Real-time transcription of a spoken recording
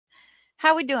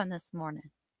How we doing this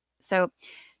morning? So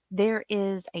there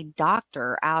is a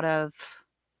doctor out of,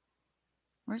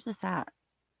 where's this at?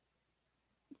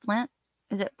 Flint?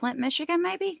 Is it Flint, Michigan,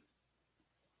 maybe?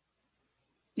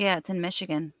 Yeah, it's in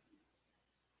Michigan.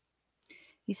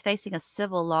 He's facing a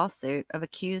civil lawsuit of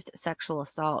accused sexual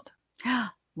assault.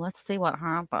 Let's see what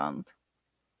happened.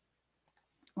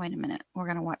 Wait a minute. We're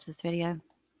going to watch this video.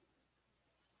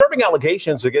 Disturbing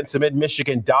allegations against a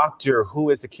mid-Michigan doctor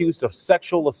who is accused of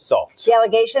sexual assault. The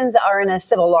allegations are in a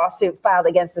civil lawsuit filed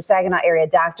against the Saginaw area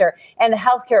doctor and the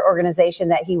healthcare organization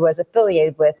that he was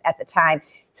affiliated with at the time.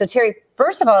 So, Terry,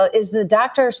 first of all, is the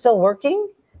doctor still working?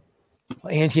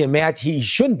 Angie and Matt, he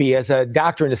shouldn't be as a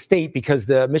doctor in the state because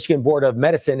the Michigan Board of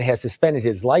Medicine has suspended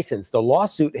his license. The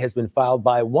lawsuit has been filed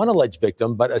by one alleged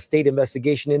victim, but a state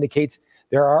investigation indicates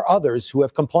there are others who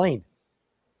have complained.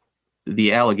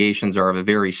 The allegations are of a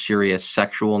very serious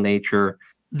sexual nature.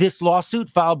 This lawsuit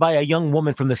filed by a young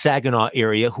woman from the Saginaw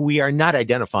area who we are not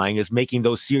identifying as making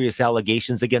those serious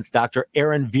allegations against Dr.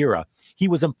 Aaron Vera. He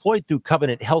was employed through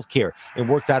Covenant Healthcare and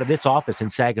worked out of this office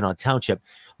in Saginaw Township.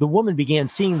 The woman began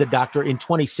seeing the doctor in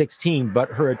 2016,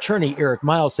 but her attorney, Eric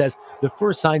Miles, says the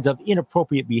first signs of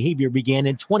inappropriate behavior began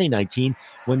in 2019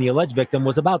 when the alleged victim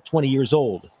was about 20 years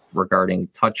old. Regarding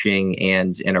touching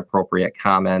and inappropriate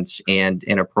comments and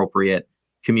inappropriate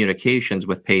communications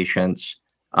with patients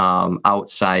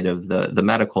outside of the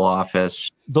medical office.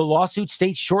 The lawsuit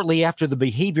states shortly after the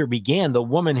behavior began, the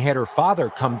woman had her father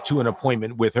come to an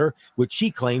appointment with her, which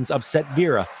she claims upset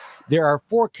Vera. There are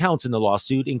 4 counts in the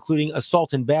lawsuit, including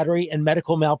assault and battery and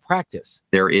medical malpractice.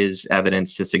 There is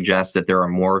evidence to suggest that there are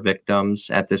more victims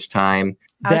at this time.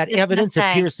 That evidence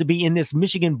appears to be in this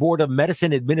Michigan Board of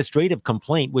Medicine administrative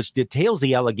complaint, which details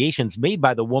the allegations made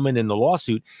by the woman in the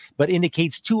lawsuit, but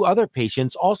indicates 2 other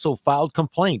patients also filed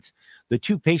complaints. The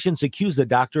 2 patients accused the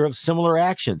doctor of similar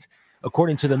actions.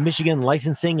 According to the Michigan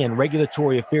Licensing and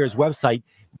Regulatory Affairs website.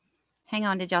 Hang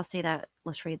on, did y'all see that?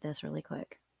 Let's read this really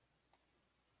quick.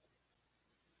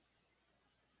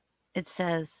 It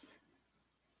says,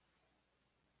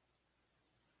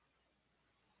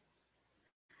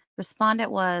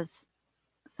 respondent was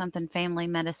something family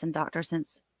medicine doctor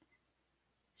since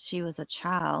she was a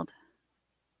child.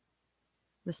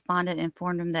 Respondent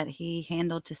informed him that he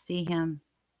handled to see him.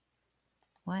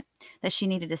 What? That she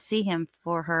needed to see him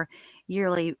for her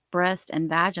yearly breast and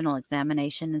vaginal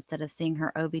examination instead of seeing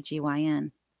her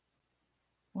OBGYN.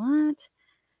 What?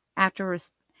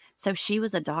 So she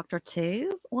was a doctor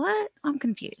too? What? I'm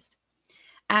confused.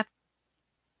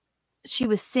 She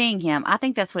was seeing him. I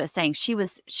think that's what it's saying. She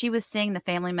was seeing the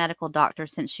family medical doctor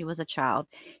since she was a child.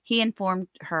 He informed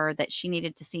her that she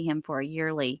needed to see him for a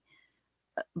yearly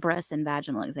breast and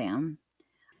vaginal exam.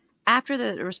 After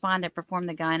the respondent performed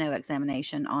the gyno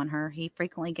examination on her, he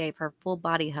frequently gave her full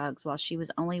body hugs while she was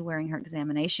only wearing her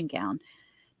examination gown.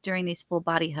 During these full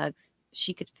body hugs,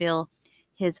 she could feel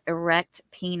his erect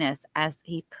penis as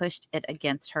he pushed it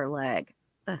against her leg.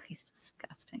 Ugh, he's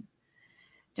disgusting.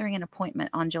 During an appointment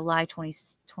on July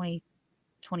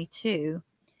 2022,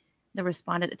 the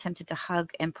respondent attempted to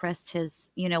hug and press his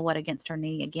you-know-what against her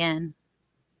knee again.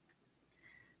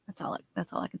 That's all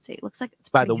I can see. It looks like it's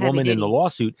by the woman in the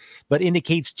lawsuit, but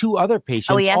indicates 2 other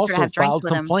patients also filed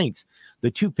complaints. The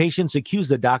 2 patients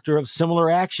accused the doctor of similar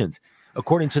actions.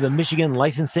 According to the Michigan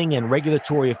Licensing and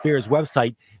Regulatory Affairs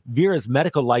website, Vera's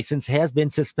medical license has been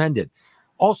suspended.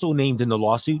 Also named in the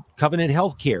lawsuit, Covenant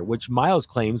Healthcare, which Miles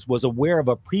claims was aware of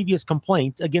a previous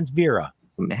complaint against Vera.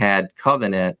 Had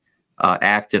Covenant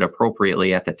acted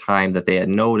appropriately at the time that they had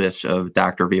notice of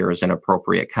Dr. Vera's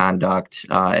inappropriate conduct,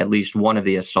 at least one of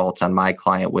the assaults on my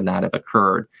client would not have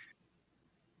occurred.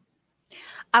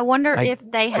 I wonder if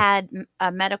they had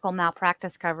a medical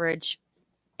malpractice coverage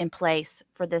in place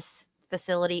for this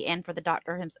facility and for the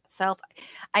doctor himself.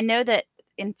 I know that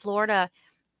in Florida,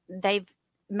 medical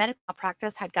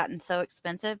malpractice had gotten so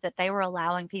expensive that they were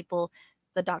allowing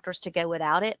the doctors to go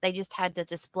without it. They just had to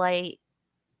display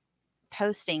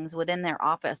postings within their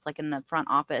office, like in the front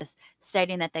office,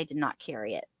 stating that they did not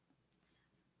carry it.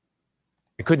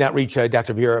 I could not reach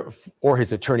Dr. Vera or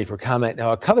his attorney for comment.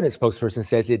 Now, a Covenant spokesperson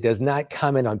says it does not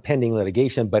comment on pending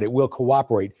litigation, but it will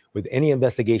cooperate with any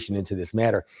investigation into this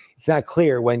matter. It's not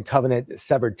clear when Covenant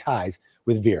severed ties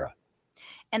with Vera.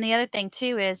 And the other thing,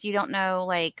 too, is you don't know,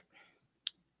 like,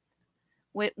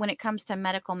 when it comes to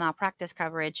medical malpractice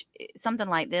coverage, something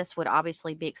like this would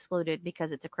obviously be excluded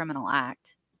because it's a criminal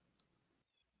act.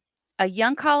 A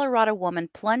young Colorado woman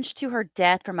plunged to her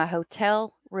death from a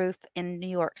hotel roof in New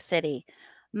York City,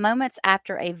 moments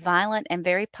after a violent and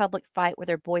very public fight with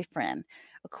her boyfriend.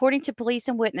 According to police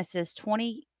and witnesses,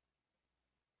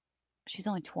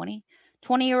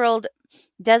 20-year-old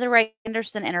Desiree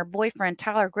Anderson and her boyfriend,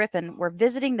 Tyler Griffin, were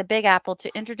visiting the Big Apple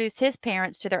to introduce his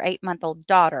parents to their 8-month-old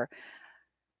daughter.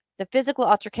 The physical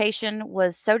altercation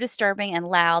was so disturbing and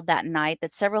loud that night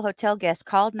that several hotel guests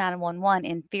called 911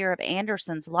 in fear of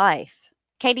Anderson's life.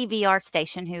 KDVR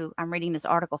station, who I'm reading this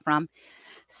article from,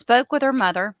 spoke with her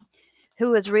mother,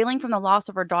 who was reeling from the loss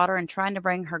of her daughter and trying to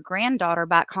bring her granddaughter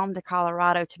back home to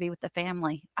Colorado to be with the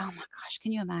family. Oh my gosh,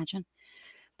 can you imagine?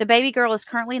 The baby girl is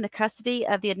currently in the custody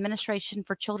of the Administration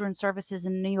for Children's Services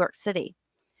in New York City.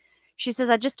 She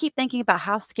says, I just keep thinking about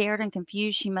how scared and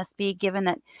confused she must be given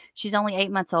that she's only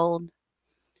 8 months old.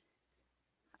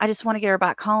 I just want to get her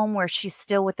back home where she's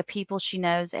still with the people she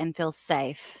knows and feels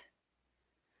safe.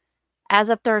 As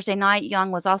of Thursday night,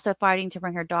 Young was also fighting to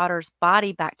bring her daughter's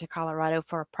body back to Colorado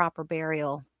for a proper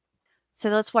burial. So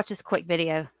let's watch this quick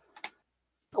video.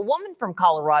 A woman from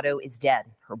Colorado is dead.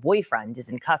 Her boyfriend is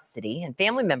in custody, and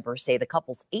family members say the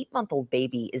couple's 8-month-old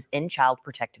baby is in Child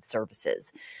Protective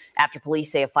Services. After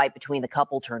police say a fight between the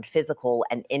couple turned physical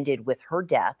and ended with her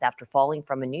death after falling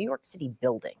from a New York City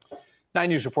building. 9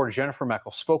 News reporter Jennifer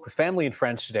Meckel spoke with family and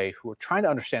friends today who are trying to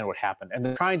understand what happened, and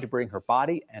they're trying to bring her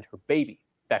body and her baby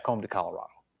back home to Colorado.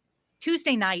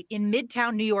 Tuesday night in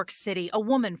Midtown New York City, a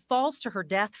woman falls to her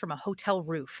death from a hotel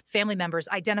roof. Family members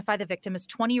identify the victim as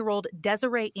 20-year-old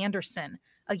Desiree Anderson,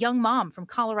 a young mom from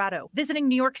Colorado, visiting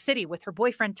New York City with her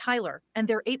boyfriend Tyler and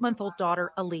their 8-month-old daughter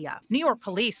Aaliyah. New York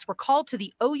police were called to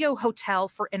the Oyo Hotel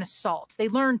for an assault. They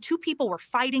learned 2 people were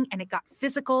fighting and it got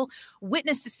physical.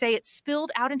 Witnesses say it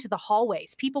spilled out into the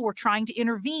hallways. People were trying to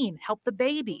intervene, help the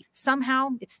baby. Somehow,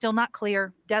 it's still not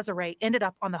clear, Desiree ended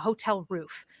up on the hotel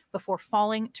roof before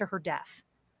falling to her death.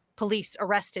 Police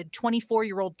arrested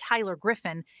 24-year-old Tyler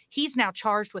Griffin. He's now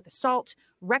charged with assault,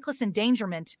 reckless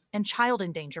endangerment, and child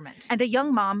endangerment. And a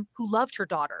young mom who loved her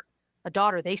daughter, a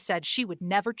daughter they said she would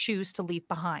never choose to leave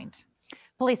behind.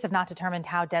 Police have not determined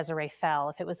how Desiree fell,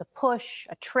 if it was a push,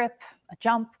 a trip, a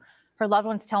jump. Her loved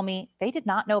ones tell me they did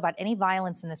not know about any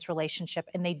violence in this relationship,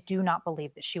 and they do not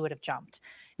believe that she would have jumped.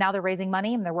 Now they're raising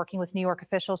money, and they're working with New York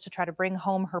officials to try to bring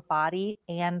home her body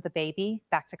and the baby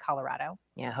back to Colorado.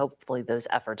 Yeah, hopefully those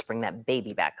efforts bring that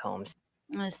baby back home.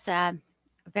 It's sad.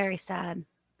 Very sad.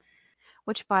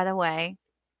 Which, by the way,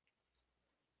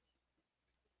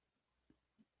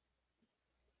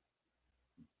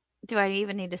 do I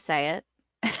even need to say it?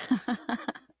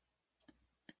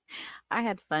 I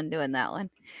had fun doing that one.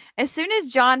 As soon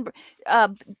as John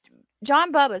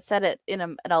Bubba said it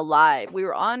in a live, we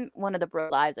were on one of the bro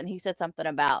lives, and he said something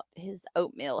about his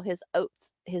oatmeal, his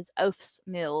oats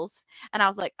meals, and I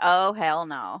was like, oh hell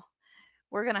no,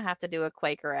 we're gonna have to do a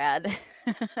Quaker ad.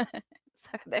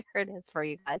 So there it is for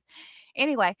you guys.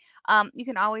 Anyway, you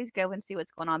can always go and see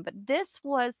what's going on, but this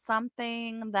was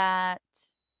something that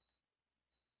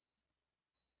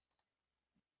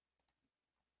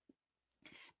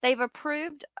they've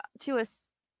approved to assist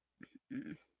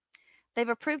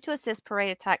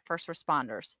parade attack first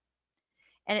responders.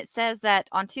 And it says that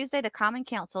on Tuesday, the Common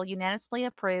Council unanimously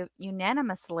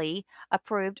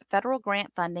approved federal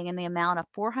grant funding in the amount of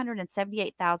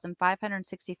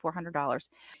 $478,564.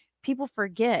 People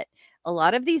forget a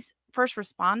lot of these first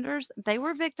responders, they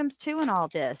were victims too in all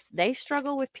this. They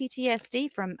struggle with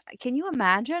PTSD from, can you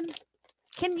imagine?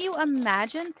 Can you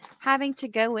imagine having to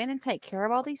go in and take care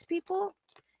of all these people?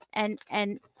 And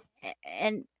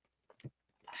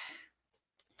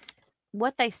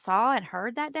what they saw and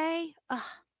heard that day? Ugh.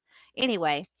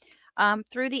 Anyway,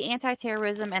 through the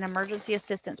Anti-Terrorism and Emergency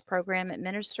Assistance Program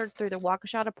administered through the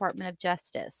Waukesha Department of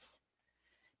Justice,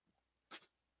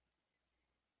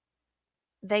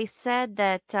 they said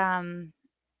that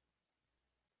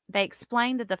they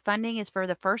explained that the funding is for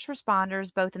the first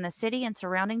responders, both in the city and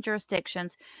surrounding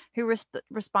jurisdictions, who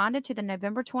responded to the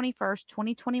November 21st,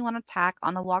 2021 attack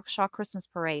on the Waukesha Christmas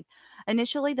Parade.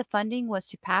 Initially, the funding was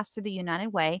to pass through the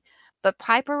United Way, but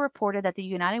Piper reported that the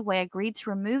United Way agreed to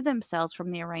remove themselves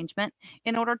from the arrangement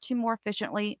in order to more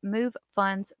efficiently move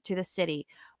funds to the city.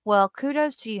 Well,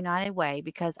 kudos to United Way,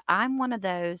 because I'm one of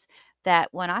those that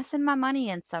when I send my money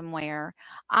in somewhere,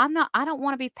 I don't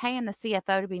want to be paying the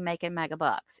CFO to be making mega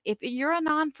bucks. If you're a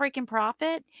non-freaking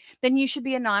profit, then you should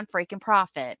be a non-freaking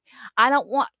profit.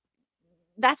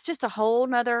 That's just a whole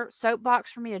nother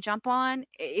soapbox for me to jump on.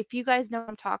 If you guys know what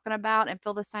I'm talking about and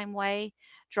feel the same way,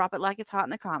 drop it like it's hot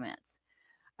in the comments.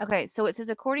 Okay, so it says,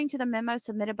 according to the memo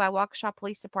submitted by Waukesha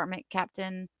Police Department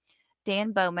Captain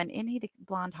Dan Bowman, isn't he the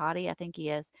blonde hottie? I think he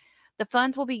is. The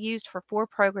funds will be used for 4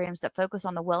 programs that focus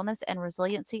on the wellness and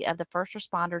resiliency of the first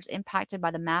responders impacted by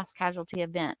the mass casualty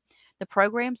event. The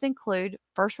programs include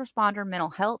first responder mental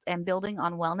health and building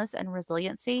on wellness and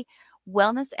resiliency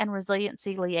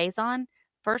liaison,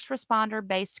 first responder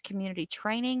based community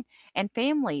training, and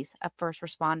families of first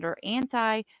responder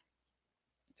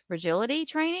anti-fragility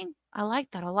training. I like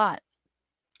that a lot.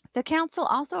 The council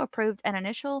also approved an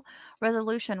initial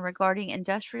resolution regarding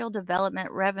industrial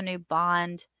development revenue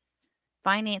bond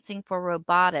financing for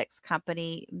robotics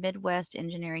company Midwest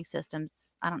Engineering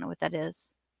Systems. I don't know what that is.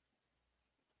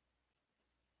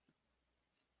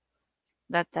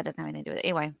 That didn't have anything to do with it.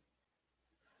 Anyway.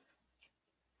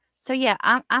 So yeah,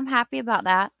 I'm happy about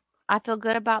that. I feel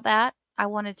good about that. I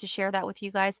wanted to share that with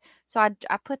you guys. So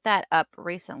I put that up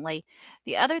recently.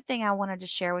 The other thing I wanted to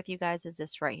share with you guys is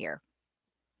this right here.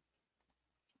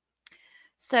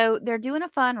 So they're doing a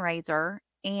fundraiser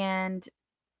and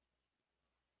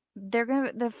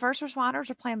the first responders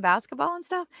are playing basketball and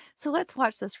stuff. So let's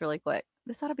watch this really quick.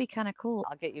 This ought to be kind of cool.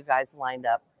 I'll get you guys lined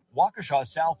up. Waukesha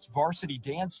South's varsity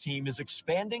dance team is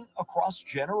expanding across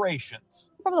generations.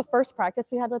 From the first practice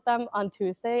we had with them on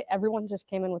Tuesday, everyone just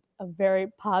came in with a very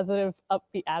positive,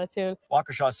 upbeat attitude.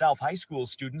 Waukesha South High School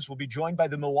students will be joined by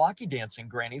the Milwaukee Dancing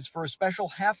Grannies for a special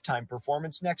halftime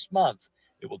performance next month.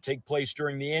 It will take place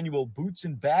during the annual Boots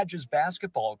and Badges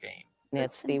basketball game.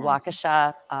 It's the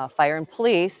Waukesha Fire and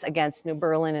Police against New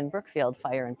Berlin and Brookfield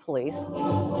Fire and Police.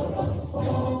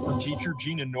 For teacher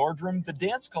Gina Nordrum, the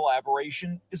dance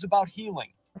collaboration is about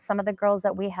healing. Some of the girls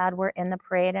that we had were in the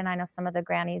parade, and I know some of the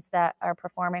grannies that are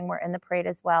performing were in the parade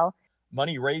as well.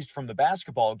 Money raised from the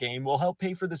basketball game will help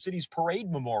pay for the city's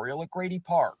parade memorial at Grady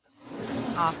Park.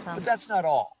 Awesome. But that's not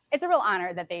all. It's a real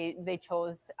honor that they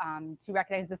chose to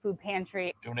recognize the food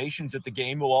pantry. Donations at the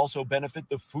game will also benefit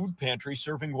the food pantry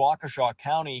serving Waukesha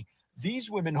County. These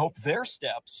women hope their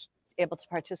steps Able to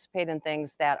participate in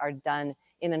things that are done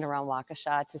in and around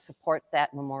Waukesha to support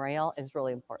that memorial is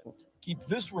really important. keep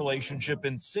this relationship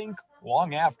in sync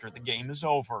long after the game is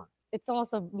over. It's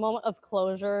almost a moment of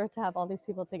closure to have all these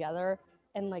people together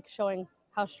and like showing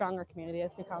how strong our community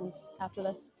has become after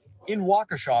this. In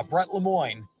Waukesha, Brett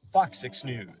Lemoyne, Fox 6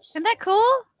 News. Isn't that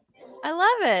cool? I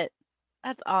love it.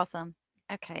 That's awesome.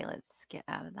 Okay, let's get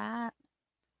out of that.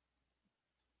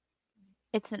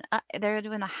 It's they're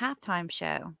doing a halftime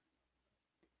show.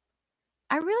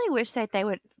 I really wish that they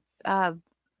would.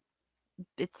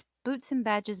 It's Boots and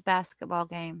Badges basketball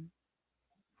game.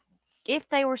 If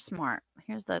they were smart,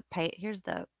 here's the pay. Here's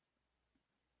the.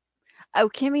 Oh,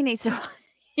 Kimmy needs to.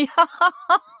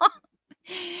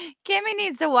 Kimmy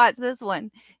needs to watch this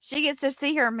one. She gets to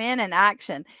see her men in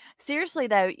action. Seriously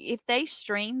though, if they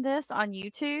stream this on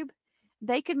YouTube,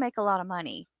 they could make a lot of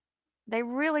money. They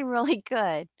really, really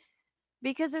could.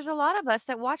 Because there's a lot of us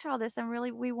that watch all this and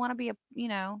really we want to be a,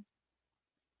 it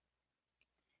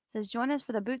says join us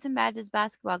for the Boots and Badges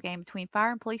basketball game between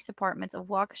fire and police departments of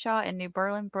Waukesha and New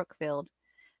Berlin Brookfield.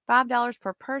 $5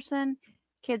 per person.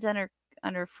 Kids under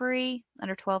 12 free.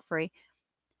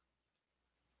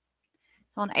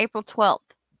 It's on April 12th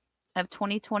of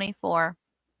 2024.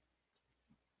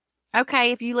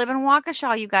 Okay, if you live in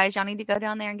Waukesha, you guys, y'all need to go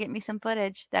down there and get me some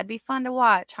footage. That'd be fun to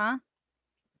watch, huh?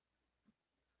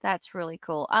 That's really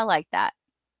cool. I like that.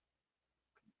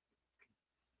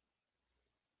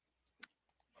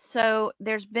 So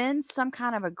there's been some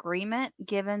kind of agreement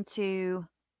given to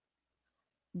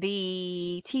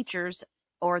the teachers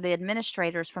or the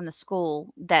administrators from the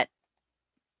school that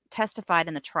testified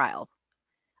in the trial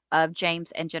of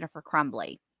James and Jennifer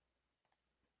Crumbly.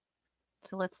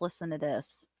 So let's listen to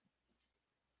this.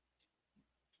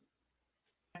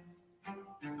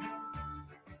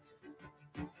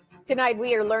 Tonight,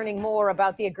 we are learning more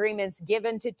about the agreements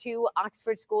given to two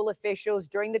Oxford school officials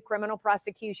during the criminal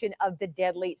prosecution of the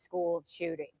deadly school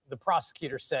shooting. The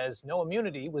prosecutor says no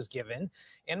immunity was given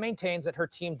and maintains that her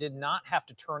team did not have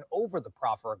to turn over the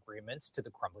proffer agreements to the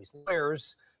Crumbly's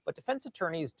lawyers, but defense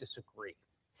attorneys disagree.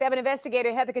 7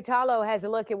 investigator Heather Catallo has a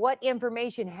look at what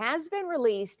information has been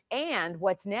released and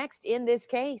what's next in this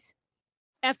case.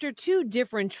 After 2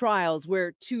 different trials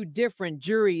where 2 different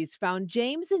juries found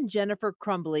James and Jennifer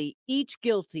Crumbly each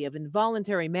guilty of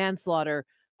involuntary manslaughter,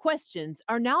 questions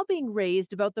are now being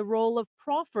raised about the role of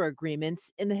proffer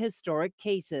agreements in the historic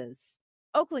cases.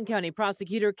 Oakland County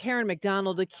prosecutor Karen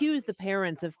McDonald accused the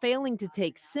parents of failing to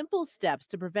take simple steps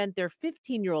to prevent their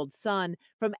 15-year-old son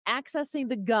from accessing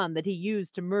the gun that he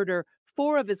used to murder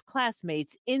 4 of his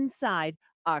classmates inside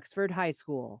Oxford High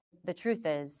School. The truth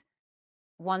is,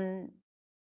 one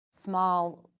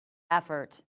small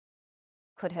effort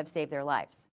could have saved their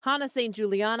lives. Hannah St.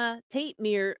 Juliana, Tate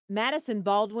Meir, Madison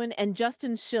Baldwin, and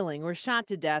Justin Schilling were shot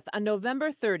to death on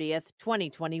November 30th,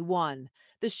 2021.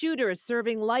 The shooter is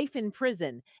serving life in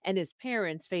prison, and his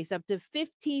parents face up to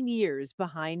 15 years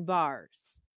behind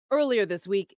bars. Earlier this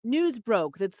week, news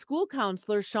broke that school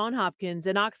counselor Sean Hopkins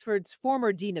and Oxford's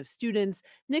former dean of students,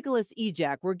 Nicholas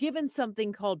Ejak, were given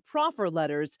something called proffer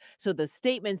letters, so the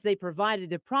statements they provided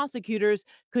to prosecutors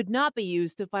could not be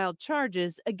used to file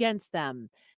charges against them.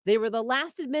 They were the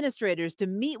last administrators to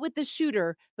meet with the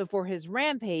shooter before his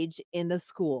rampage in the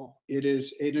school. It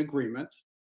is an agreement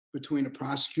between a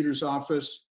prosecutor's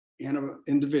office and an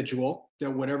individual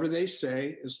that whatever they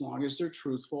say, as long as they're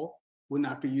truthful, will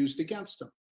not be used against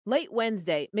them. Late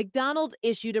Wednesday, McDonald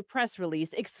issued a press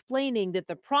release explaining that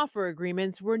the proffer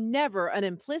agreements were never an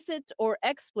implicit or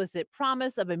explicit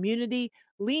promise of immunity,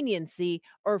 leniency,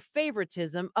 or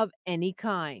favoritism of any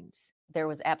kind. There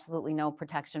was absolutely no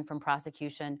protection from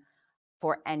prosecution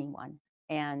for anyone.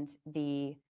 And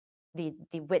the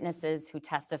witnesses who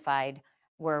testified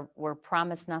were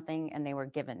promised nothing and they were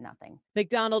given nothing.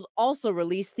 McDonald also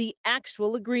released the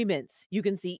actual agreements. You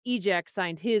can see Ejak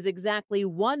signed his exactly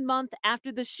 1 month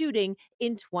after the shooting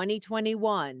in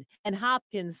 2021, and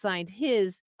Hopkins signed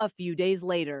his a few days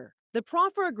later. The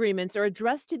proffer agreements are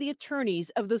addressed to the attorneys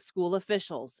of the school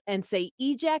officials and say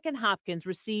Ejak and Hopkins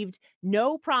received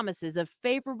no promises of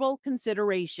favorable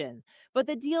consideration. But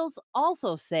the deals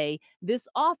also say this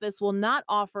office will not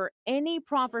offer any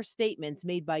proffer statements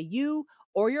made by you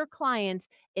or your client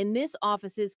in this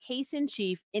office's case in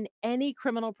chief in any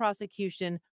criminal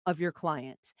prosecution of your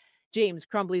client. James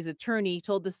Crumbly's attorney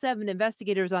told the 7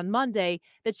 investigators on Monday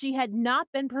that she had not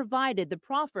been provided the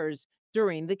proffers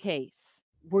during the case.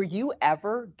 Were you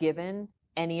ever given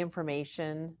any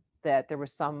information that there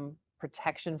was some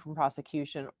protection from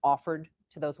prosecution offered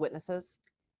to those witnesses?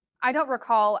 I don't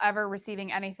recall ever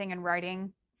receiving anything in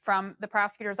writing from the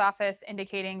prosecutor's office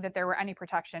indicating that there were any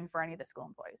protection for any of the school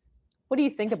employees. What do you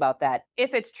think about that?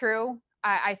 If it's true,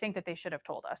 I think that they should have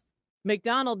told us.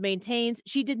 McDonald maintains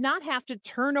she did not have to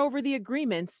turn over the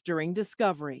agreements during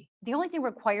discovery. The only thing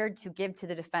required to give to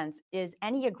the defense is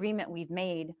any agreement we've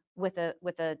made with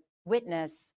a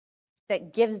witness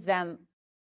that gives them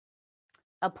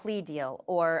a plea deal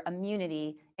or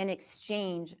immunity in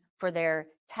exchange for their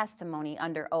testimony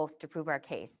under oath to prove our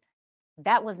case.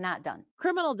 That was not done.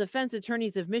 Criminal Defense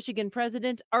Attorneys of Michigan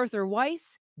President Arthur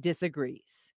Weiss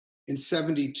disagrees. In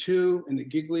 72, in the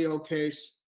Giglio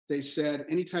case, they said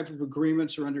any type of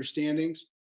agreements or understandings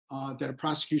that a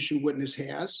prosecution witness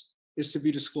has is to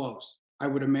be disclosed. I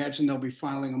would imagine they'll be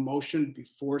filing a motion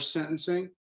before sentencing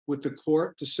with the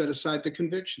court to set aside the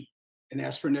conviction and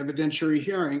ask for an evidentiary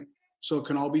hearing so it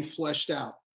can all be fleshed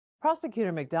out.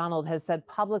 Prosecutor McDonald has said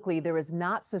publicly there is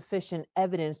not sufficient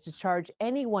evidence to charge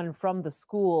anyone from the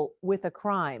school with a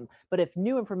crime. But if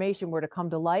new information were to come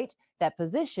to light, that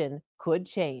position could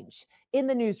change. In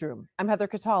the newsroom, I'm Heather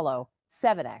Catallo,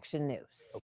 7 Action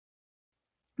News.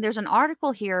 There's an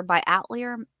article here by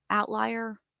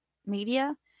Outlier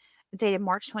Media dated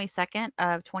March 22nd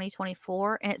of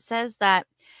 2024, and it says that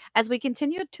as we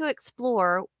continue to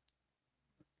explore,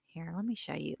 here, let me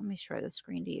show the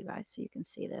screen to you guys so you can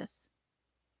see this.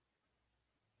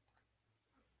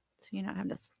 So you're not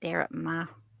having to stare at my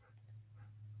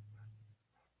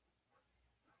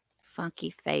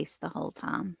funky face the whole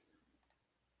time.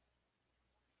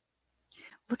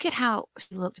 Look at how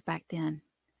she looked back then.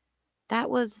 That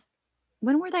was,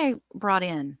 when were they brought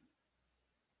in?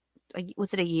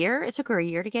 Was it a year? It took her a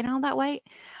year to gain all that weight.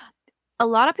 A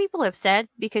lot of people have said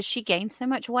because she gained so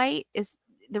much weight is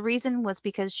the reason was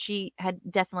because she had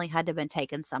definitely had to have been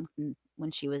taking something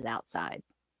when she was outside.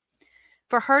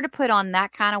 For her to put on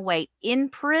that kind of weight in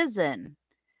prison,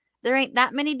 there ain't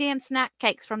that many damn snack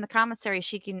cakes from the commissary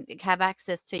she can have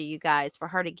access to, you guys, for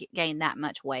her to gain that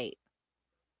much weight.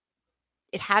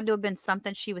 It had to have been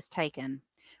something she was taking,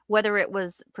 whether it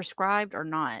was prescribed or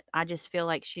not. I just feel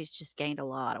like she's just gained a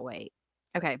lot of weight.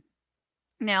 Okay.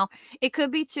 Now, it could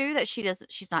be too that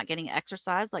she's not getting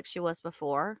exercise like she was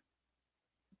before.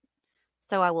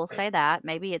 So I will say that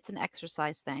maybe it's an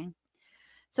exercise thing.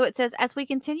 So it says, as we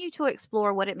continue to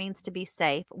explore what it means to be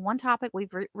safe, one topic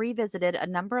we've revisited a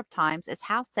number of times is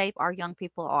how safe our young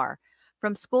people are,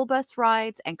 from school bus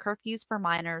rides and curfews for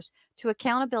minors to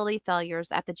accountability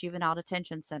failures at the juvenile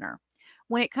detention center.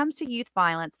 When it comes to youth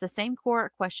violence, the same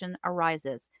core question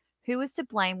arises. Who is to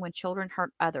blame when children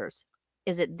hurt others?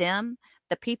 Is it them,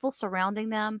 the people surrounding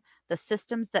them, the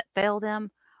systems that fail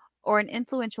them, or an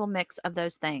influential mix of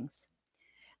those things?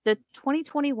 The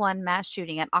 2021 mass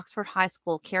shooting at Oxford High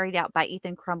School carried out by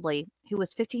Ethan Crumbly, who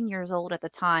was 15 years old at the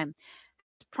time,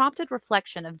 has prompted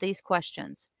reflection of these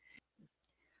questions.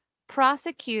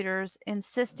 Prosecutors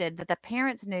insisted that the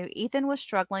parents knew Ethan was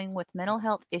struggling with mental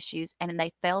health issues and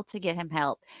they failed to get him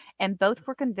help, and both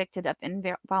were convicted of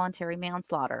involuntary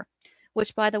manslaughter,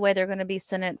 which, by the way, they're going to be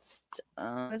sentenced,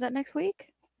 is that next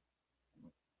week?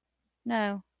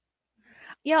 No.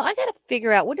 Yeah, I got to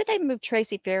figure out, when did they move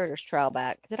Tracy Farrer's trial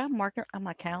back? Did I mark it on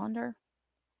my calendar?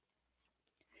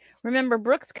 Remember,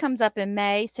 Brooks comes up in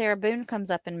May. Sarah Boone comes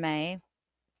up in May.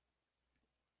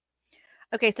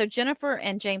 Okay, so Jennifer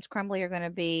and James Crumbley are going to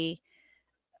be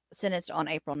sentenced on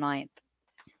April 9th.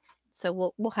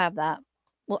 So we'll have that.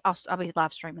 I'll be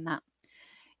live streaming that.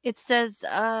 It says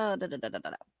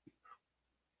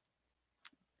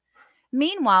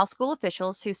Meanwhile, school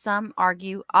officials, who some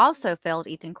argue also failed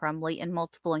Ethan Crumbley in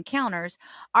multiple encounters,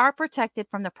 are protected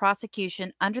from the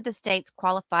prosecution under the state's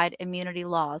qualified immunity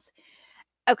laws.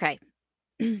 Okay,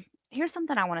 here's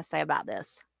something I want to say about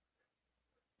this.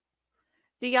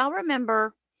 Do y'all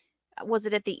remember, was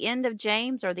it at the end of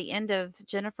James or the end of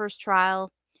Jennifer's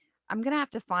trial? I'm going to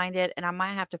have to find it, and I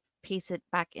might have to piece it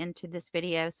back into this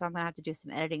video, so I'm going to have to do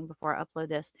some editing before I upload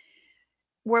this,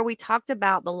 where we talked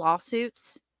about the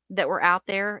lawsuits that were out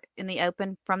there in the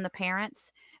open from the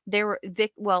parents. There were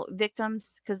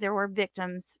victims, because there were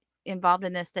victims involved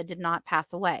in this that did not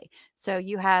pass away. So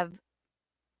you have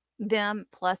them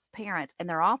plus parents, and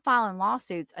they're all filing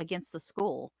lawsuits against the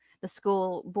school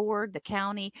board, the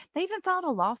county. They even filed a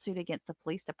lawsuit against the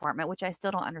police department, which I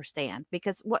still don't understand,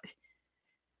 because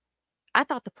I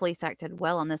thought the police acted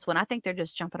well on this one. I think they're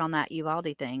just jumping on that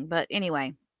Uvalde thing. But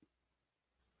anyway,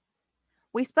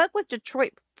 we spoke with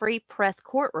Detroit Free Press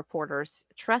court reporters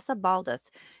Tressa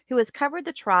Baldus, who has covered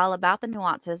the trial, about the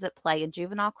nuances at play in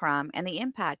juvenile crime and the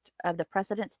impact of the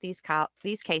precedents these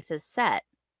cases set.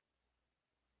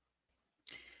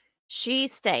 She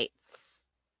states,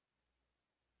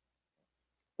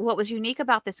 what was unique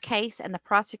about this case, and the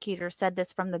prosecutor said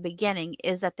this from the beginning,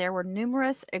 is that there were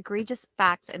numerous egregious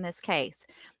facts in this case.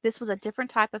 This was a different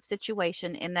type of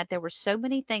situation in that there were so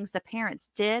many things the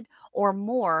parents did or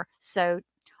more so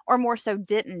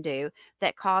didn't do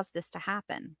that caused this to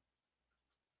happen.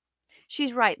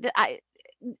 She's right. I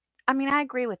mean, I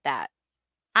agree with that.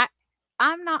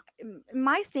 I'm not,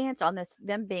 my stance on this,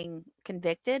 them being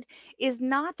convicted, is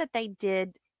not that they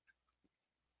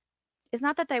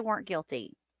weren't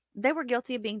guilty. They were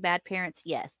guilty of being bad parents,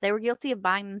 yes. They were guilty of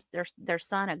buying their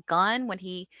son a gun when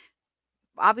he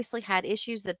obviously had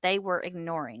issues that they were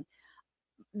ignoring.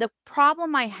 The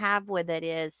problem I have with it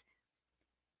is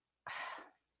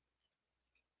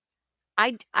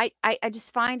I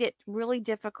just find it really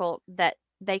difficult that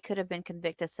they could have been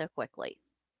convicted so quickly.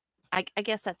 I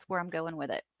guess that's where I'm going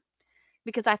with it,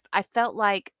 because I felt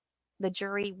like the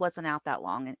jury wasn't out that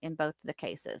long in both of the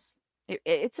cases.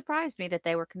 It surprised me that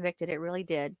they were convicted. It really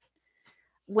did,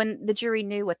 when the jury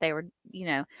knew what they were,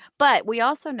 But we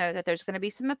also know that there's going to be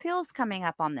some appeals coming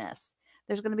up on this.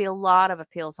 There's going to be a lot of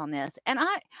appeals on this. And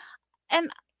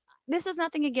this is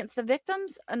nothing against the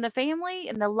victims and the family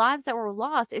and the lives that were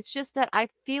lost. It's just that I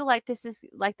feel like this is,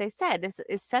 like they said,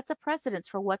 it sets a precedence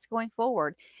for what's going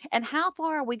forward. And how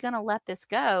far are we going to let this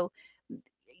go?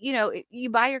 You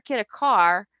buy your kid a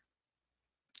car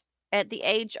at the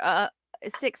age of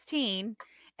 16,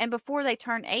 and before they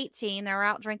turn 18, they're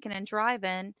out drinking and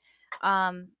driving,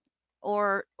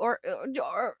 or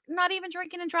not even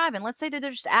drinking and driving. Let's say that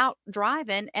they're just out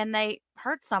driving and they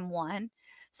hurt someone.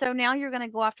 So now you're going to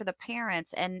go after the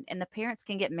parents, and the parents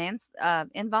can get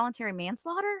involuntary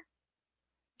manslaughter.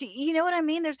 Do you know what I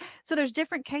mean? There's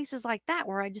different cases like that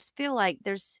where I just feel like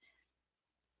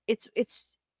it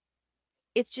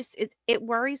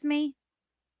worries me,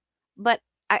 but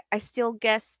I still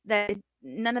guess that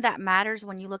none of that matters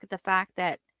when you look at the fact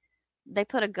that they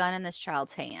put a gun in this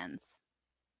child's hands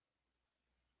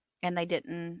and they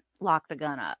didn't lock the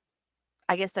gun up.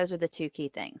 I guess those are the two key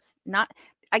things.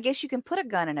 I guess you can put a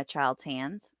gun in a child's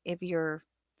hands if you're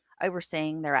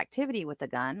overseeing their activity with the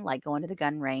gun, like going to the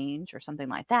gun range or something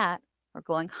like that, or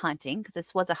going hunting, because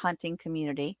this was a hunting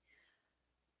community.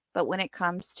 But when it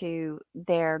comes to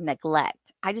their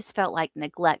neglect, I just felt like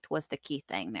neglect was the key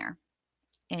thing there.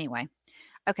 Anyway,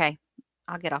 okay,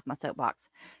 I'll get off my soapbox.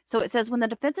 So it says, when the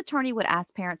defense attorney would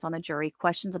ask parents on the jury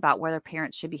questions about whether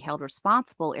parents should be held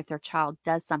responsible if their child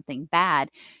does something bad,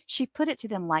 she put it to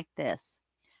them like this: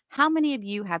 how many of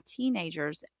you have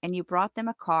teenagers and you brought them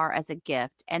a car as a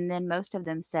gift, and then most of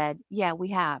them said, yeah,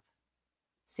 we have?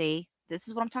 See, this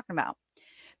is what I'm talking about.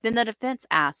 Then the defense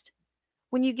asked,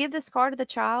 when you give this car to the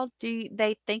child, do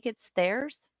they think it's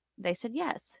theirs? They said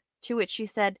yes. To which she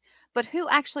said, but who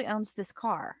actually owns this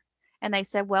car? And they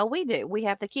said, well, we do. We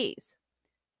have the keys.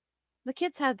 The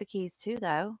kids have the keys too,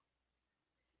 though.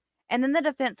 And then the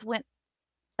defense went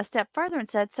a step further and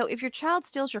said, so if your child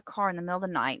steals your car in the middle of the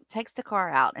night, takes the car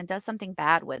out, and does something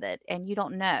bad with it, and you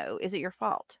don't know, is it your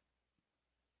fault?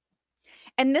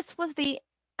 And this was the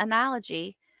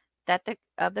analogy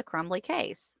of the Crumbley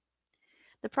case.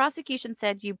 The prosecution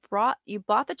said you bought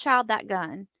the child that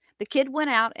gun. The kid went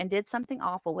out and did something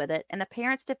awful with it, and the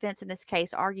parents' defense in this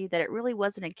case argued that it really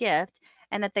wasn't a gift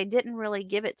and that they didn't really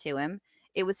give it to him.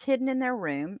 It was hidden in their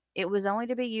room. It was only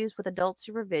to be used with adult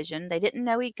supervision. They didn't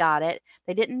know he got it.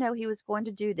 They didn't know he was going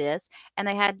to do this, and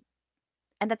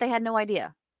that they had no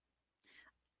idea.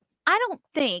 I don't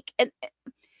think,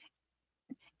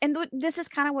 and this is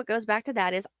kind of what goes back to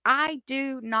that is I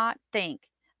do not think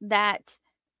that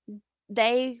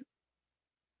they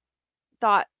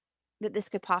thought that this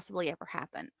could possibly ever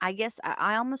happen. I guess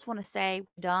I almost want to say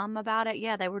dumb about it.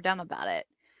 Yeah, they were dumb about it.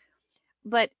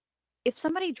 But if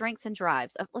somebody drinks and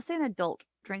drives, let's say an adult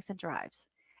drinks and drives,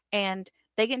 and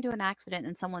they get into an accident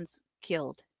and someone's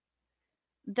killed,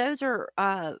 those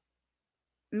are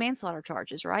manslaughter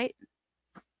charges, right?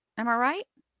 Am I right?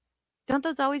 Don't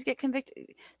those always get convicted?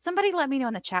 Somebody let me know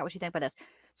in the chat what you think about this.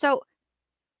 So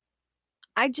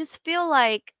I just feel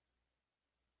like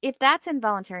if that's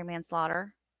involuntary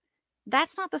manslaughter,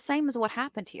 that's not the same as what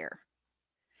happened here.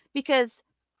 Because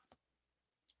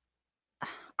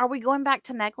are we going back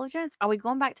to negligence? Are we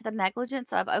going back to the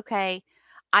negligence of, okay,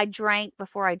 I drank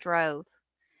before I drove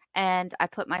and I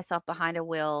put myself behind a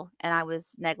wheel and I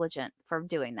was negligent for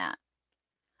doing that?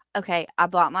 Okay, I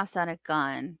bought my son a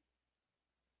gun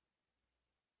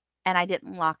and I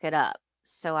didn't lock it up.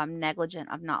 So I'm negligent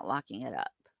of not locking it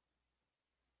up.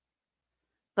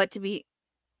 But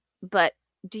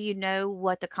do you know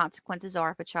what the consequences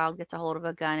are if a child gets a hold of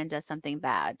a gun and does something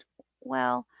bad?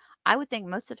 Well, I would think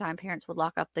most of the time parents would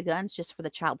lock up the guns just for the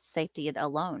child's safety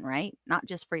alone, right? Not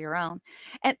just for your own.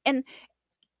 And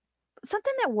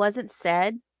something that wasn't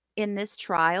said in this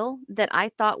trial that I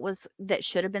thought that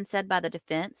should have been said by the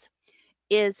defense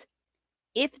is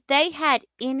if they had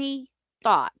any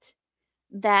thought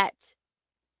that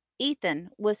Ethan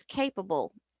was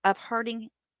capable of hurting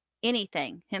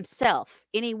anything, himself,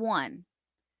 anyone,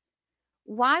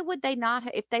 why would they not,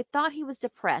 if they thought he was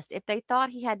depressed, if they thought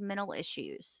he had mental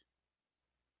issues,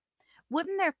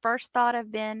 wouldn't their first thought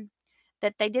have been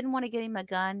that they didn't want to get him a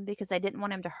gun because they didn't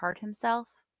want him to hurt himself?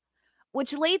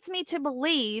 Which leads me to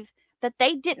believe that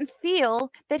they didn't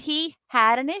feel that he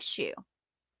had an issue.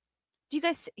 Do you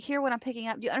guys hear what I'm picking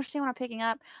up? Do you understand what I'm picking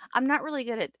up? I'm not really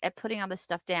good at putting all this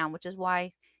stuff down, which is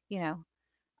why,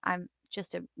 I'm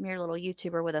just a mere little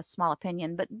YouTuber with a small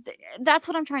opinion, but that's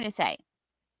what I'm trying to say.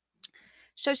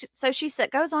 So she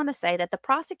goes on to say that the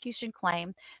prosecution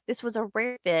claimed this was a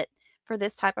rare fit for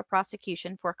this type of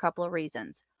prosecution for a couple of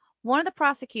reasons. One of the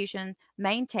prosecution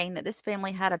maintained that this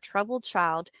family had a troubled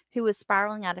child who was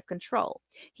spiraling out of control.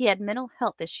 He had mental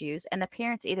health issues, and the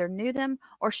parents either knew them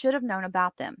or should have known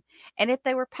about them. And if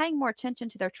they were paying more attention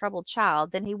to their troubled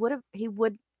child, then he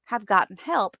would have gotten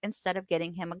help instead of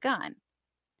getting him a gun.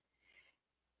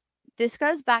 This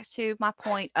goes back to my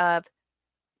point of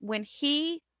when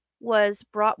he was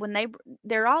brought,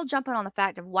 they're all jumping on the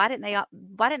fact of why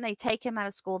didn't they take him out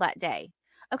of school that day?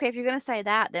 Okay, if you're going to say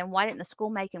that, then why didn't the school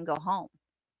make him go home?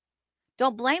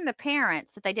 Don't blame the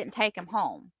parents that they didn't take him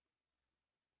home.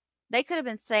 They could have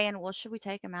been saying, well, should we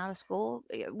take him out of school?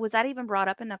 Was that even brought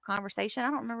up in the conversation?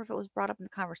 I don't remember if it was brought up in the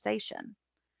conversation.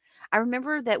 I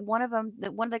remember that one of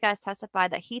the guys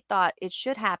testified that he thought it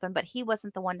should happen, but he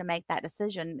wasn't the one to make that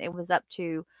decision. It was up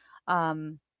to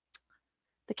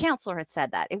the counselor had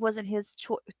said that. It wasn't his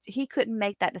choice. He couldn't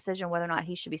make that decision whether or not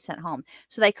he should be sent home.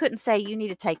 So they couldn't say, you need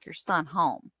to take your son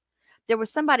home. There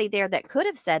was somebody there that could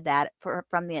have said that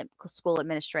from the school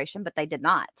administration, but they did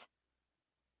not.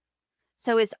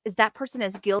 So is that person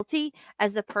as guilty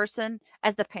as the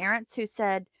parents who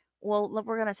said, well, look,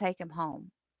 we're going to take him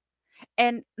home?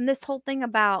 And this whole thing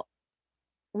about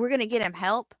we're going to get him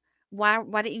help. Why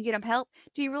didn't you get him help?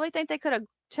 Do you really think they could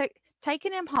have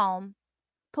taken him home,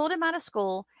 pulled him out of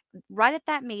school right at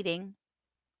that meeting,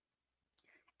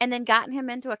 and then gotten him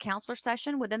into a counselor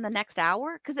session within the next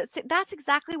hour? Because that's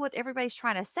exactly what everybody's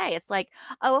trying to say. It's like,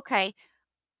 oh, okay,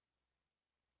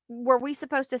 were we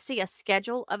supposed to see a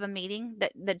schedule of a meeting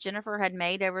that Jennifer had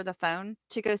made over the phone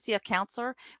to go see a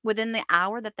counselor within the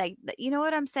hour that you know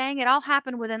what I'm saying? It all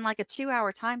happened within like a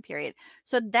 2-hour time period.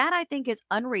 So that I think is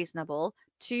unreasonable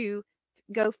to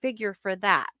go figure for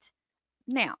that.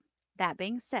 Now, that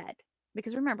being said,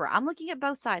 because remember, I'm looking at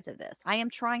both sides of this. I am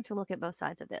trying to look at both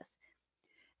sides of this.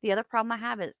 The other problem I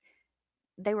have is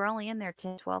they were only in there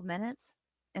 10, 12 minutes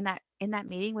in that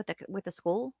meeting with the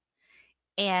school.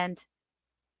 And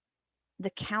the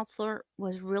counselor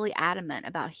was really adamant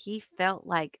about he felt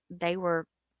like they were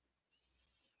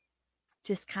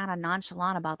just kind of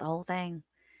nonchalant about the whole thing.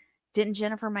 Didn't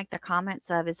Jennifer make the comments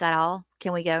of, is that all?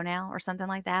 Can we go now? Or something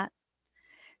like that.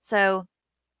 So,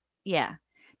 yeah.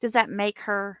 Does that make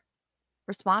her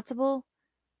responsible?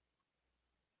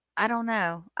 I don't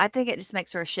know. I think it just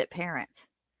makes her a shit parent.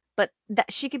 But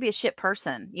that she could be a shit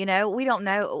person, you know? We don't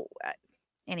know.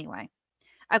 Anyway.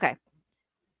 Okay.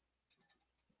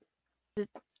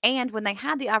 And when they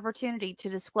had the opportunity to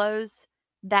disclose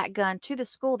that gun to the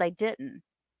school, they didn't.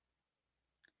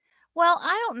 Well,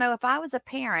 I don't know if I was a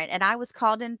parent and I was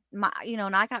called in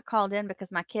and I got called in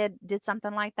because my kid did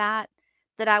something like that,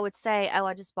 that I would say, "Oh,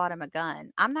 I just bought him a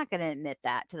gun." I'm not going to admit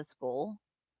that to the school.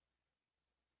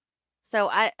 So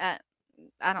I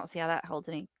don't see how that holds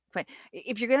any point.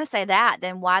 If you're going to say that,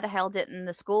 then why the hell didn't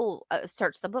the school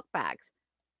search the book bags?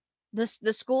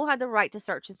 The school had the right to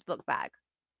search his book bag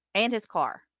and his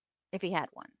car if he had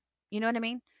one. You know what I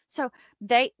mean? So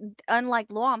they, unlike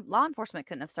law enforcement,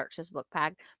 couldn't have searched his book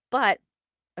bag, but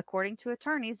according to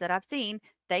attorneys that I've seen,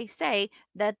 they say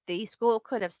that the school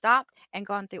could have stopped and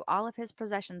gone through all of his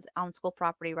possessions on school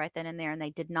property right then and there, and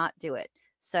they did not do it.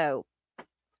 So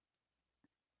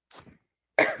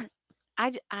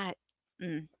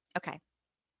okay.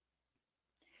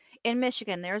 In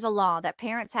Michigan, there's a law that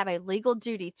parents have a legal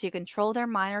duty to control their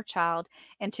minor child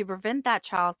and to prevent that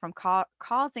child from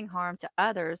causing harm to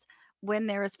others when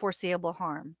there is foreseeable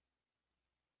harm.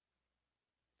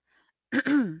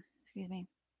 Excuse me.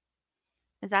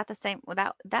 Is that the same?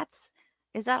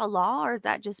 Is that a law or is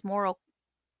that just moral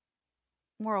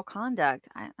conduct?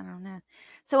 I don't know.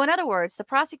 So in other words, the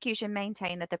prosecution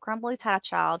maintained that the Crumbleys had a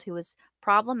child who was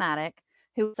problematic,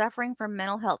 who was suffering from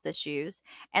mental health issues,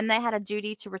 and they had a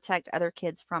duty to protect other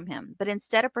kids from him. But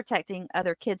instead of protecting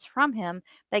other kids from him,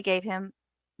 they gave him,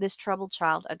 this troubled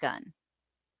child, a gun.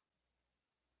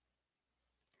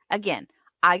 Again,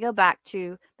 I go back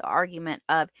to the argument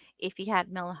of if he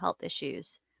had mental health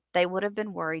issues, they would have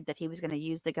been worried that he was going to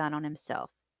use the gun on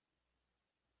himself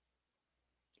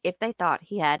if they thought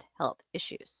he had health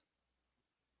issues.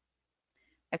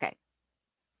 Okay.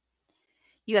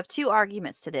 You have two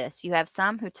arguments to this. You have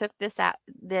some who took this out.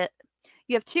 You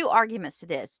have two arguments to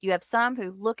this. You have some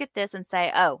who look at this and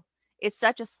say, oh, it's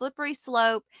such a slippery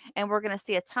slope and we're going to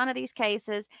see a ton of these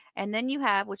cases. And then you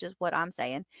have, which is what I'm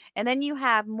saying, and then you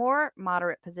have more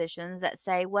moderate positions that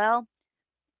say, well,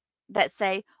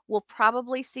 we'll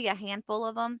probably see a handful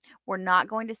of them. We're not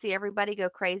going to see everybody go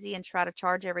crazy and try to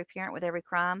charge every parent with every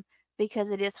crime because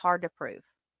it is hard to prove.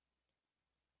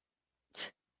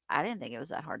 I didn't think it was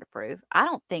that hard to prove. I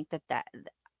don't think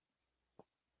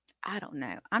I don't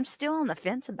know. I'm still on the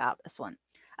fence about this one.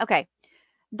 Okay.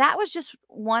 That was just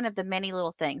one of the many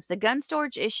little things. The gun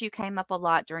storage issue came up a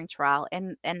lot during trial,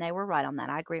 and they were right on that.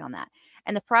 I agree on that.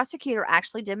 And the prosecutor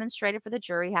actually demonstrated for the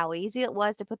jury how easy it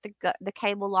was to put the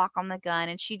cable lock on the gun,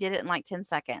 and she did it in like 10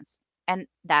 seconds. And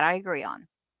that I agree on.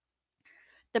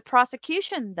 The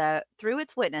prosecution, though, through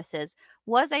its witnesses,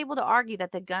 was able to argue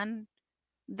that the gun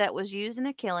that was used in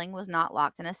the killing was not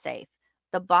locked in a safe.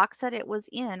 The box that it was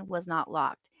in was not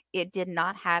locked. It did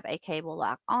not have a cable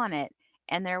lock on it,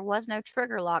 and there was no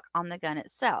trigger lock on the gun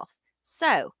itself.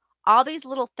 So, all these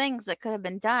little things that could have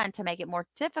been done to make it more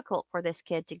difficult for this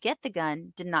kid to get the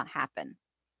gun did not happen.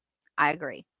 I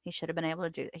agree. He should have been able to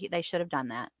do that. They should have done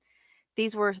that.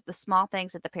 These were the small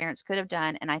things that the parents could have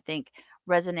done, and I think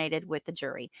resonated with the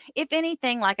jury. If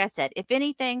anything, like I said, if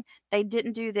anything, they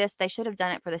didn't do this. They should have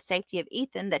done it for the safety of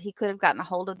Ethan, that he could have gotten a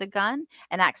hold of the gun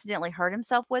and accidentally hurt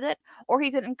himself with it, or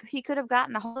he could have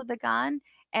gotten a hold of the gun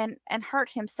and hurt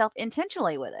himself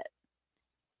intentionally with it.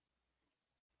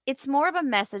 It's more of a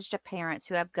message to parents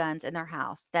who have guns in their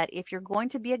house that if you're going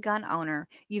to be a gun owner,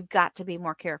 you've got to be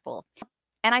more careful.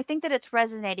 And I think that it's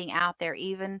resonating out there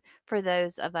even for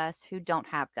those of us who don't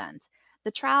have guns. The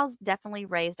trials definitely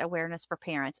raised awareness for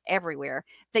parents everywhere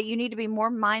that you need to be more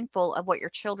mindful of what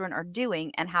your children are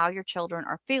doing and how your children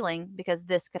are feeling because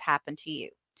this could happen to you.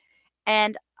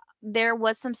 And there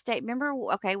was some state, remember,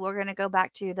 okay, we're going to go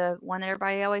back to the one that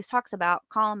everybody always talks about,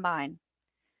 Columbine.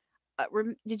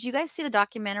 Did you guys see the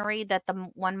documentary that the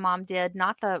one mom did?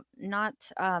 Not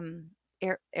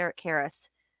Eric Harris.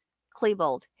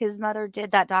 Klebold. His mother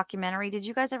did that documentary. Did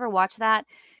you guys ever watch that?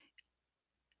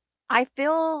 I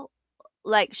feel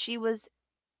like she was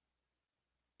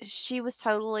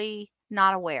totally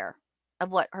not aware of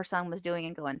what her son was doing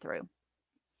and going through.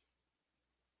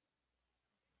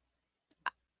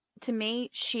 To me,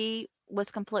 she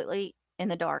was completely in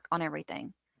the dark on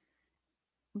everything.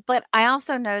 But I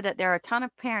also know that there are a ton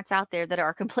of parents out there that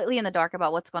are completely in the dark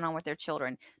about what's going on with their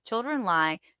children. Children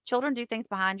lie. Children do things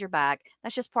behind your back.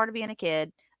 That's just part of being a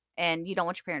kid, and you don't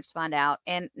want your parents to find out.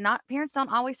 And parents don't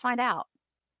always find out.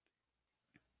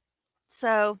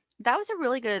 So that was a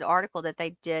really good article that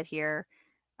they did here.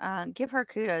 Give her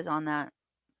kudos on that.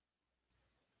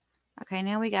 Okay,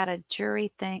 now we got a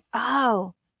jury thing.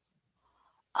 Oh,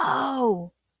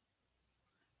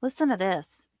 Listen to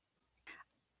this.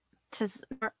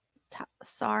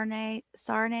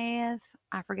 Sarnaev.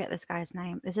 I forget this guy's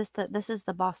name. This is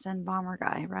the Boston bomber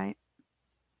guy, right?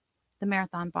 The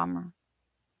marathon bomber.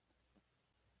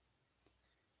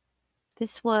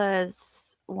 This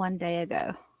was 1 day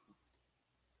ago.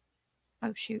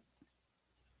 Oh, shoot.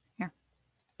 Here.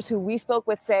 Who we spoke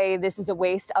with say this is a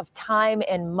waste of time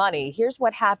and money. Here's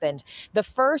what happened. The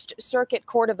First Circuit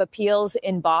Court of Appeals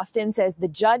in Boston says the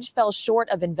judge fell short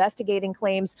of investigating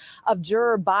claims of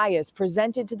juror bias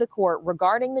presented to the court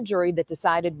regarding the jury that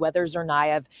decided whether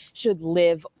Tsarnaev should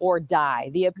live or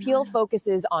die. The appeal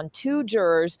focuses on 2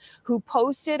 jurors who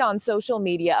posted on social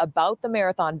media about the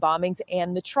marathon bombings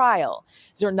and the trial.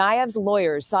 Tsarnaev's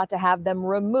lawyers sought to have them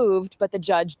removed, but the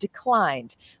judge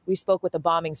declined. We spoke with a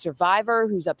bombing survivor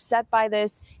who's upset by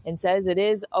this and says it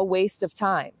is a waste of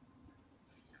time.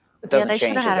 It doesn't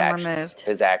change his actions.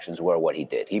 His actions were what he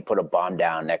did. He put a bomb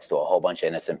down next to a whole bunch of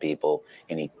innocent people,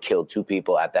 and he killed 2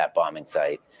 people at that bombing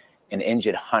site and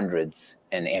injured hundreds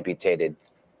and amputated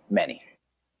many.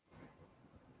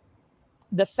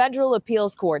 The federal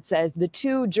appeals court says the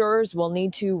 2 jurors will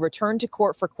need to return to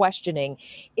court for questioning.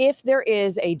 If there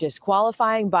is a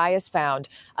disqualifying bias found,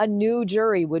 a new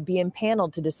jury would be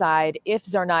impaneled to decide if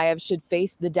Tsarnaev should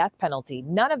face the death penalty.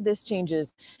 None of this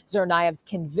changes Tsarnaev's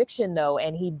conviction, though,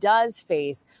 and he does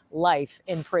face life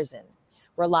in prison.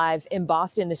 We're live in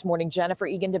Boston this morning. Jennifer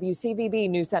Egan, WCVB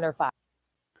News Center 5.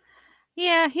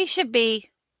 Yeah, he should be.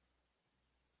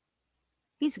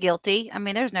 He's guilty. I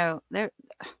mean,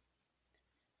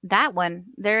 that one,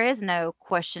 there is no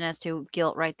question as to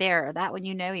guilt right there. That one,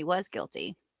 he was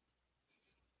guilty.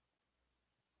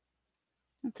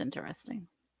 That's interesting.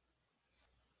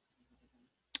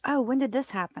 Oh, when did this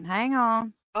happen? Hang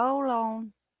on. Hold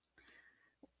on.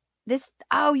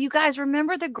 You guys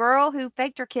remember the girl who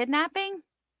faked her kidnapping?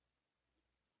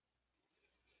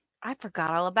 I forgot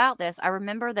all about this. I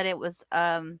remember that it was,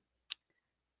 Mel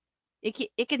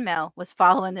was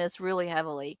following this really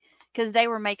heavily. Because they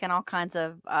were making all kinds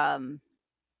of, they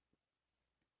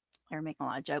were making a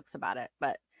lot of jokes about it.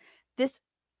 But this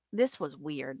was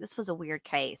weird. This was a weird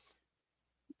case.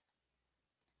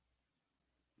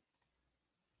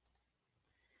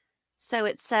 So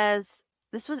it says,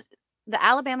 this was the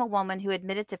Alabama woman who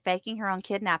admitted to faking her own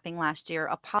kidnapping last year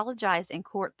apologized in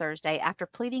court Thursday after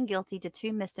pleading guilty to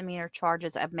 2 misdemeanor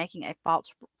charges of making a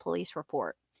false police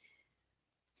report.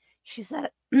 She said,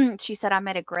 I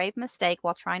made a grave mistake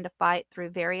while trying to fight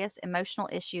through various emotional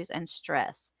issues and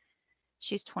stress.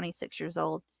 She's 26 years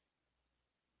old.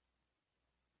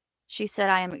 She said,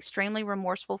 I am extremely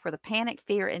remorseful for the panic,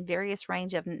 fear, and various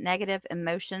range of negative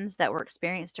emotions that were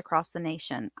experienced across the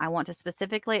nation. I want to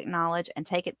specifically acknowledge and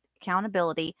take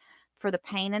accountability for the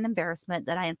pain and embarrassment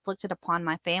that I inflicted upon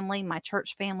my family, my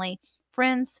church family,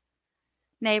 friends,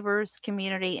 neighbors,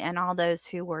 community, and all those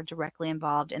who were directly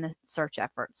involved in the search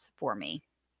efforts for me.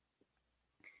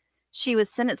 She was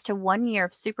sentenced to 1 year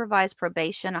of supervised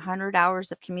probation, 100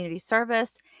 hours of community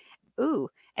service,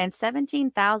 and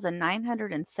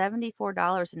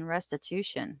 $17,974 in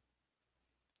restitution.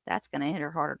 That's going to hit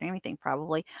her harder than anything,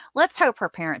 probably. Let's hope her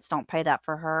parents don't pay that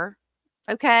for her.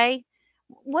 Okay?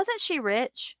 Wasn't she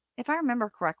rich? If I remember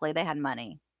correctly, they had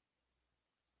money.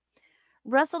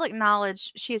 Russell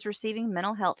acknowledged she is receiving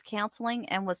mental health counseling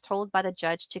and was told by the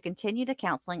judge to continue the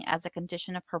counseling as a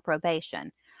condition of her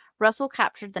probation. Russell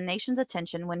captured the nation's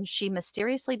attention when she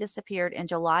mysteriously disappeared in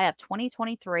July of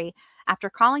 2023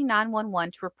 after calling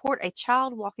 911 to report a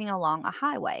child walking along a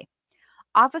highway.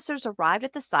 Officers arrived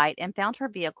at the site and found her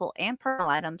vehicle and personal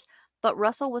items, but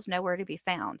Russell was nowhere to be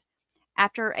found.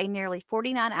 After a nearly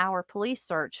 49-hour police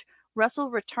search, Russell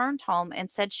returned home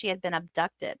and said she had been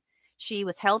abducted. She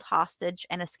was held hostage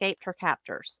and escaped her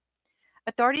captors.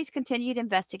 Authorities continued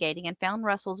investigating and found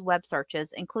Russell's web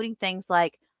searches, including things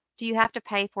like, do you have to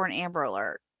pay for an Amber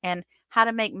Alert? And how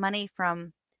to make money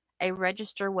from a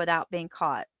register without being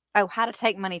caught. Oh, how to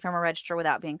take money from a register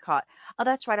without being caught. Oh,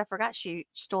 that's right. I forgot she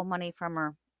stole money from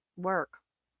her work.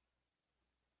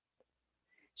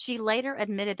 She later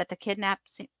admitted that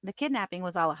the kidnapping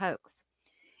was all a hoax.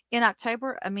 In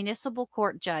October, a municipal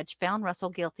court judge found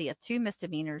Russell guilty of 2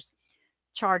 misdemeanors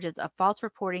charges of false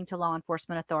reporting to law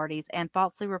enforcement authorities and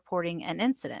falsely reporting an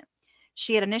incident.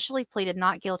 She had initially pleaded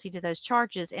not guilty to those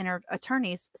charges, and her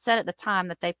attorneys said at the time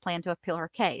that they planned to appeal her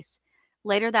case.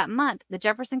 Later that month, the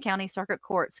Jefferson County Circuit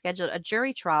Court scheduled a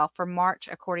jury trial for March,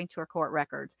 according to her court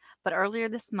records. But later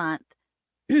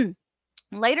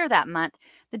that month,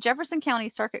 the Jefferson County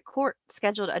Circuit Court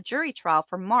scheduled a jury trial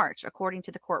for March, according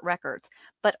to the court records.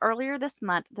 But earlier this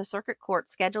month, the Circuit Court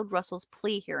scheduled Russell's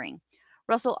plea hearing.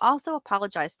 Russell also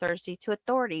apologized Thursday to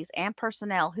authorities and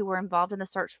personnel who were involved in the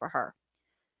search for her.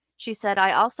 She said,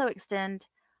 "I also extend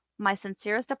my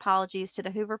sincerest apologies to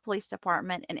the Hoover Police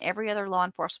Department and every other law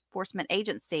enforcement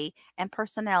agency and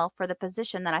personnel for the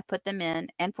position that I put them in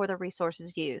and for the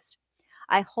resources used.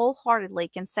 I wholeheartedly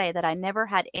can say that I never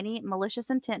had any malicious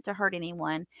intent to hurt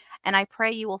anyone, and I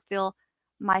pray you will feel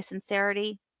my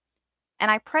sincerity.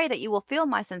 And I pray that you will feel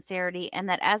my sincerity, and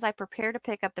that as I prepare to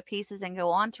pick up the pieces and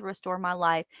go on to restore my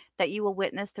life, that you will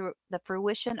witness through the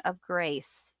fruition of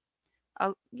grace."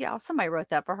 Oh, yeah, somebody wrote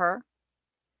that for her.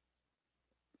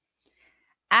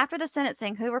 After the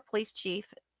sentencing, Hoover Police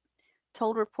Chief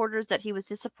told reporters that he was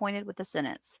disappointed with the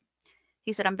sentence.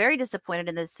 He said, "I'm very disappointed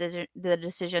in the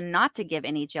decision not to give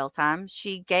any jail time.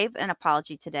 She gave an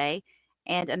apology today,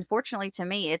 and unfortunately to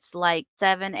me, it's like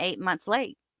 7, 8 months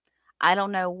late. I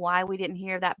don't know why we didn't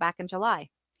hear that back in July."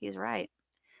 He's right.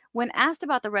 When asked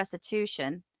about the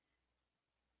restitution,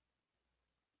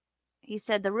 he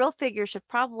said the real figure should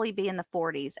probably be in the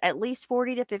 40s, at least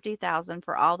 40 to 50,000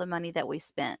 for all the money that we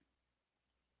spent.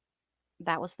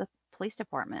 That was the police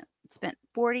department. Spent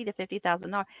 $40 to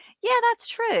 $50,000. Yeah, that's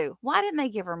true. Why didn't they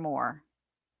give her more?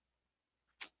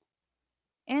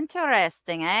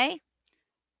 Interesting, eh?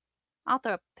 I'll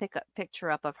throw a picture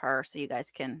up of her so you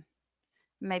guys can,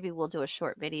 maybe we'll do a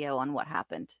short video on what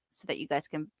happened so that you guys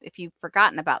can, if you've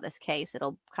forgotten about this case,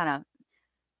 it'll kind of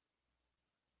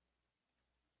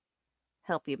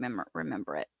help you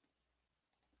remember it.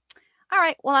 All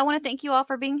right. Well, I want to thank you all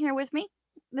for being here with me.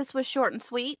 This was short and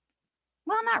sweet.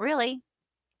 Well, not really.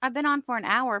 I've been on for an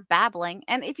hour babbling.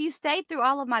 And if you stayed through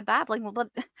all of my babbling,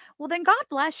 well then God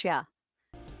bless you.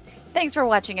 Thanks for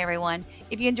watching, everyone.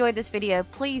 If you enjoyed this video,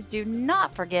 please do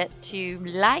not forget to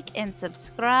like and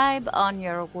subscribe on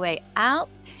your way out.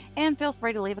 And feel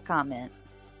free to leave a comment.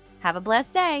 Have a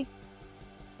blessed day.